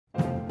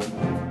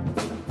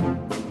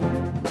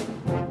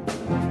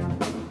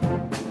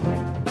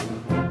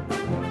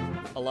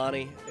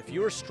Aulani, if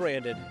you were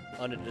stranded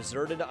on a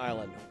deserted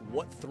island,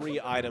 what 3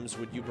 items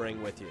would you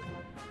bring with you?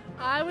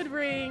 I would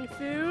bring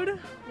food,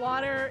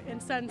 water,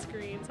 and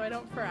sunscreen so I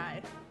don't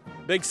fry.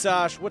 Big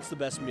Sash, what's the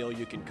best meal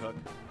you can cook?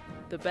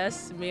 The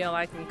best meal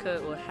I can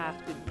cook would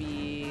have to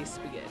be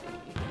spaghetti.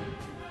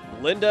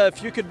 Linda,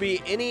 if you could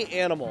be any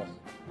animal,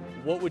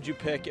 what would you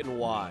pick and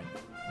why?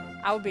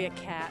 I would be a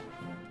cat.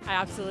 I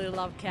absolutely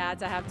love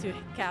cats. I have 2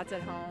 cats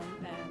at home,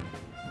 and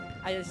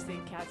I just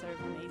think cats are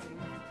amazing.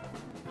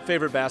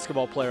 Favorite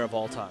basketball player of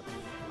all time?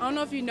 I don't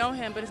know if you know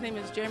him, but his name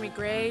is Jeremy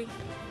Gray.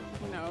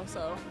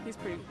 So he's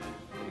pretty good.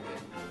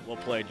 Well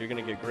played. You're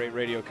going to get great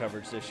radio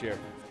coverage this year.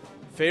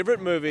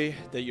 Favorite movie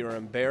that you're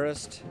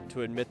embarrassed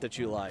to admit that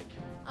you like?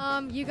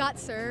 You Got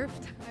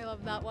Served. I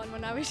loved that one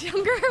when I was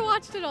younger. I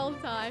watched it all the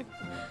time.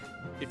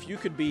 If you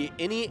could be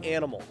any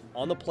animal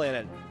on the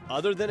planet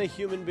other than a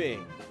human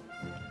being,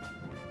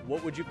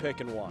 what would you pick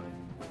and why?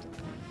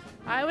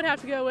 I would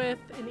have to go with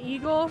an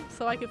eagle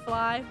so I could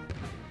fly.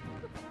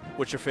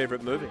 What's your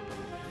favorite movie?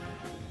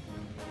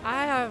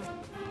 I have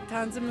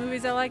tons of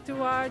movies I like to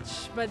watch,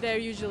 but they're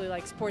usually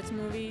like sports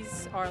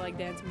movies or like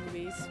dance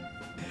movies.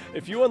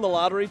 If you won the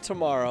lottery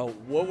tomorrow,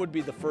 what would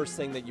be the first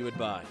thing that you would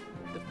buy?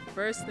 The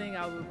first thing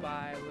I would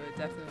buy would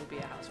definitely be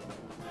a house phone.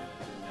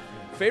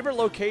 Favorite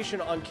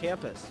location on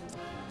campus?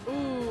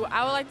 Ooh,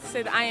 I would like to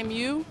say the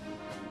IMU.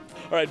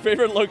 All right,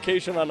 favorite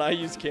location on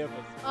IU's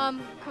campus?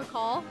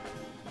 Call.